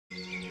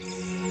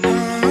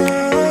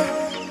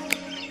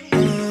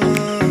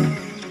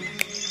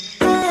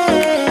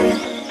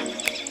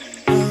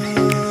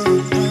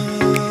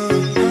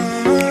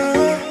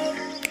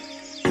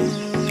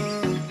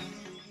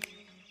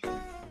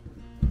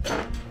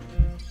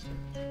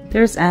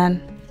There's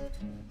Anne.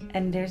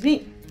 And there's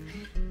me.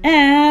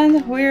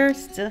 And we're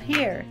still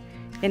here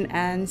in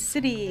An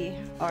City,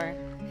 or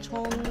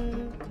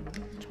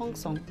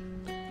Cheongsong.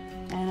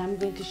 And I'm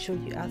going to show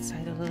you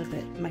outside a little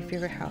bit. My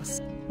favorite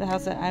house. The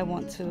house that I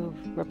want to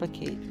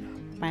replicate.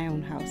 My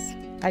own house.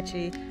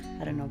 Actually,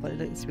 I don't know, but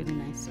it's really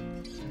nice.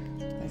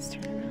 Let's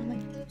turn around.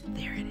 Like,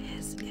 there it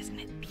is. Isn't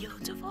it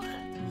beautiful?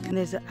 And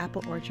there's an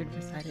apple orchard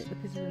beside it.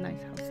 But this is a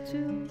nice house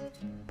too.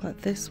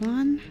 But this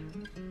one,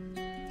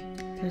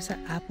 there's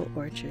an apple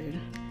orchard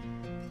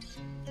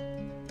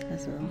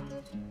as well.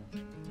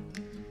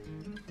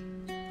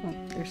 Oh,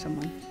 there's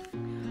someone.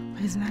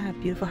 Isn't that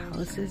beautiful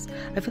houses?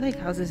 I feel like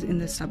houses in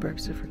the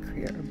suburbs of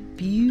Korea are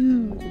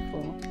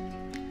beautiful.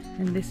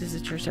 And this is the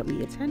church that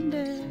we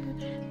attended.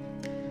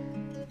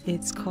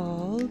 It's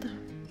called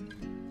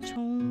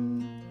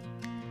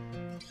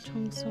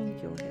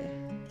Cheongsong-gyohae.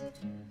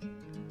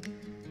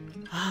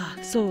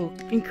 So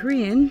in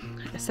Korean,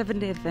 a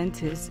 7-day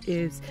Adventist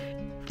is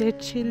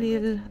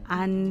Dechilil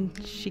An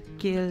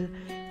Shikil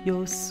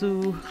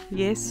Yosu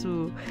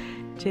Yesu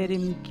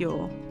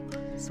Jerimgyo.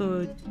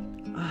 So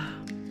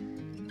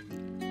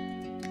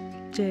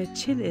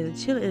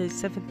Chilil is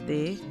 7th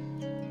day,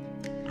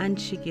 and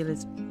Shikil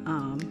is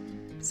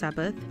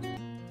Sabbath.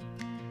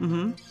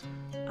 And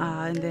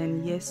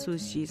then Yesu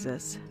is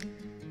Jesus.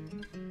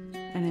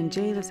 And then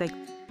J looks like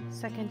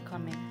second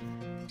coming.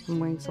 I'm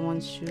wearing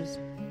someone's shoes.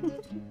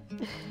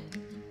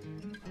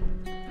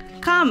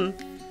 Come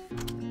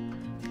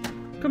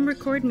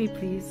record me,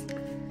 please.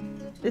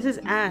 This is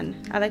Anne.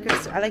 I like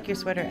your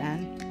sweater,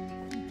 Anne.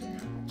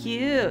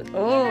 Cute.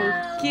 Oh,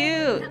 hello.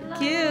 Cute.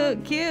 Hello.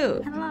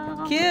 Cute.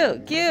 Hello.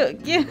 Cute.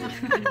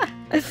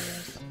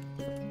 So,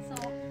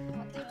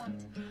 what do you want?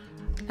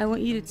 I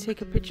want you to take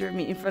a picture of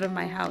me in front of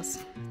my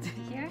house.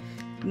 Here?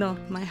 No,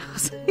 my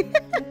house.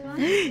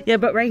 Yeah,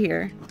 but right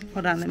here.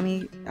 Hold on,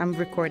 I'm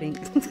recording.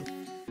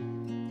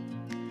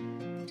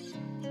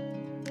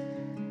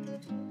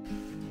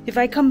 If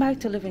I come back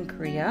to live in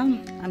Korea,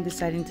 I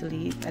decided to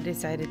leave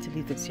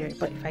this year.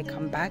 But if I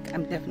come back,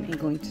 I'm definitely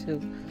going to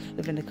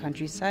live in the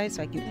countryside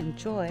so I can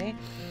enjoy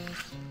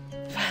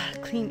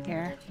clean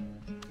air.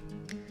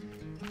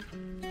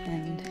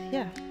 And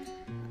yeah,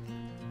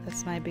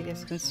 that's my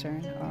biggest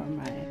concern, or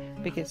my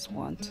biggest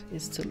want,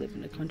 is to live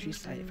in the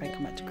countryside if I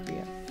come back to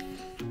Korea.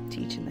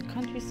 Teach in the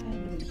countryside,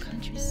 live in the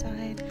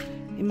countryside.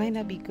 It might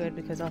not be good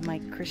because all my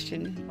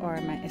Christian or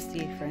my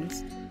SDA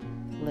friends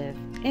live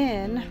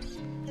in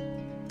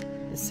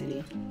the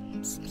city.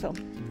 So,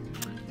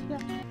 yeah.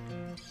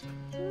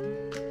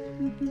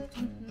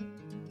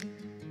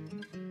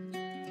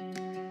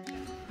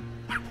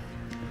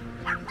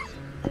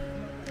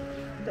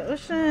 The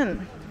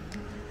ocean.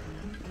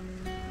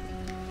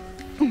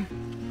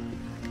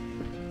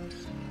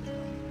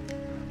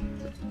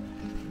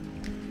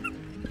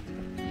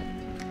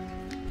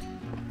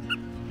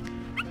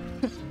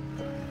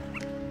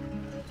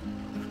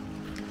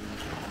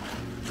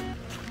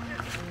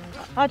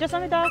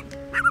 죄송합니다.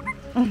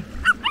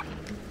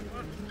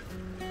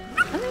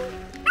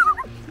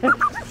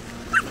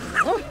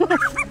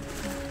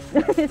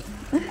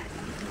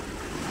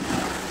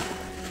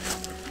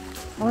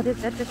 Oh,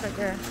 that's just right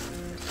there.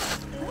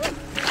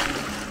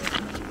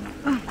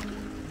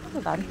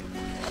 Hold on.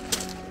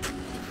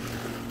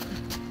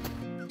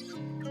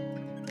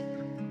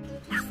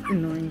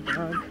 Annoying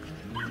dog.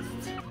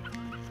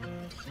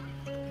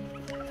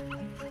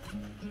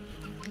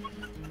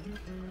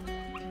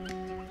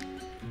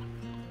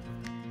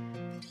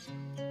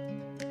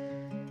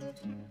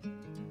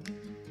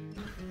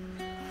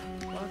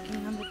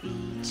 Walking on the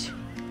beach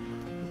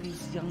with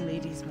these young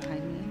ladies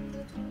behind me.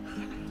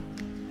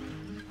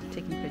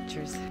 Taking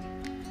pictures.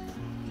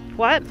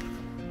 What?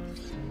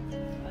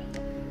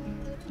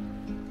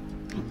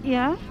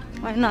 Yeah?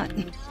 Why not?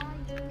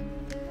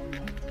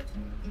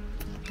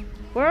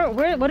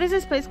 What is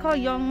this place called?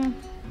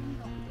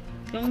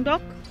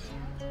 Yeongdeok?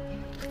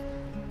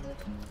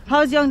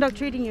 How's Yeongdeok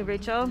treating you,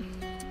 Rachel?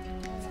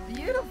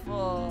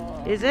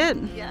 Beautiful. Is it?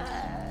 Yes.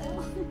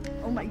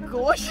 Oh my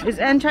gosh. Is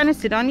Anne trying to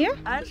sit on you?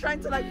 I'm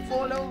trying to like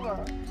fall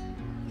over.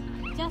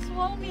 Just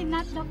hold me,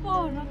 not the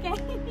phone, okay?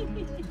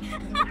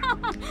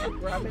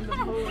 Grabbing the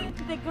phone.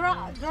 They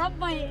grab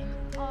my...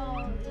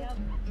 Oh, yeah.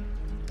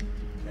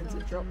 And to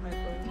drop my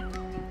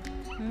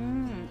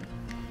phone.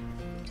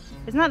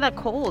 It's not that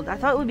cold. I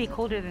thought it would be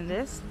colder than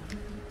this.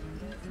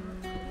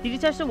 Did you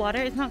touch the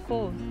water? It's not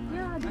cold.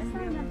 Yeah, this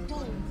time not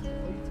cold.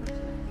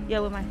 Yeah,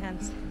 with my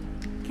hands.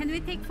 Can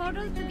we take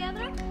photos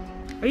together?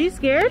 Are you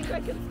scared?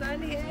 I can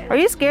stand here. Are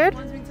you scared?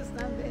 Want me to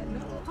stand there? No.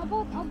 How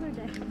about over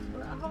there?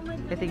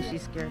 I think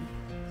she's scared.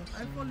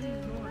 I follow you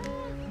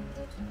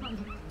going.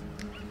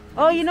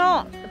 Oh, you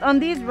know, on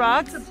these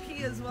rocks, It's a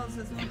pee as well,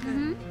 so it's not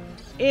good.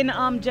 in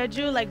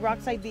Jeju, like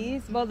rocks like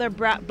these, well, they're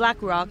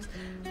black rocks,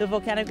 the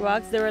volcanic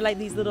rocks, there were like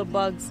these little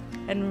bugs,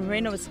 and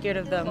Marina was scared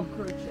of them.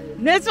 Cockroaches.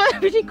 That's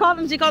what she called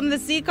them. She called them the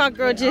sea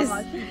cockroaches.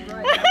 Oh, she's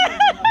right.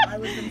 I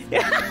was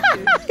scared.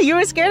 You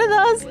were scared of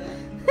those?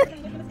 Look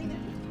at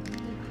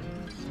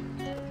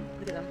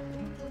them.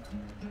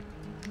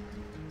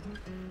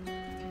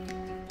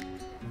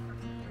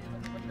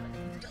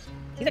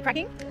 Is it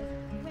cracking?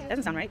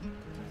 Doesn't sound right.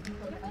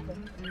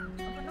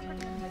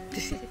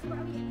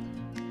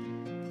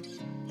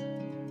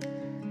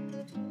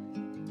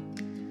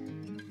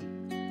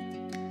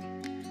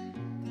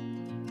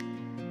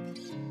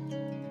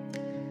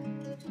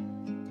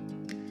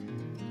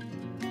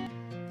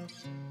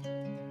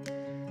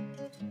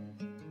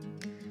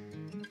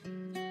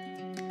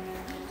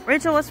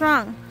 Rachel, what's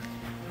wrong?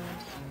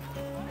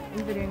 Are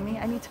you videoing me?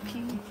 I need to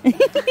pee.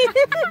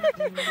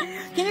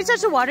 Can you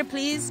touch the water,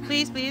 please?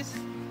 Please, please.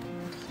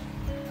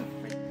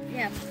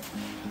 Yeah.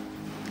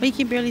 But you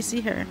can barely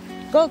see her.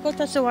 Go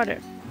touch the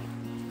water.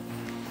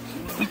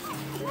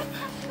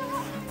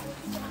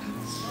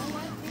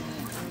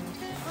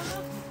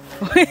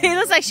 It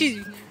looks like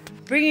she's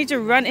bringing you to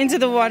run into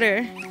the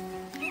water.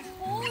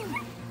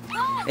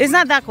 It's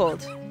not that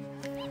cold.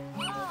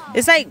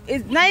 It's like,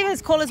 it's not even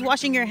as cold as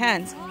washing your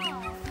hands.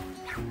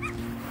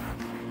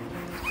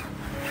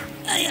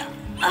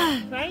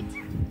 Right?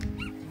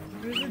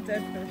 There's a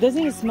dead fish. It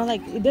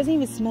doesn't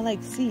even smell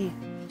like sea.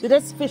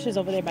 There's fishes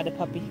over there by the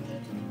puppy.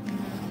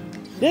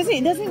 It doesn't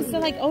even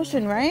smell like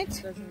ocean,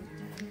 right?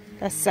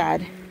 That's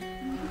sad.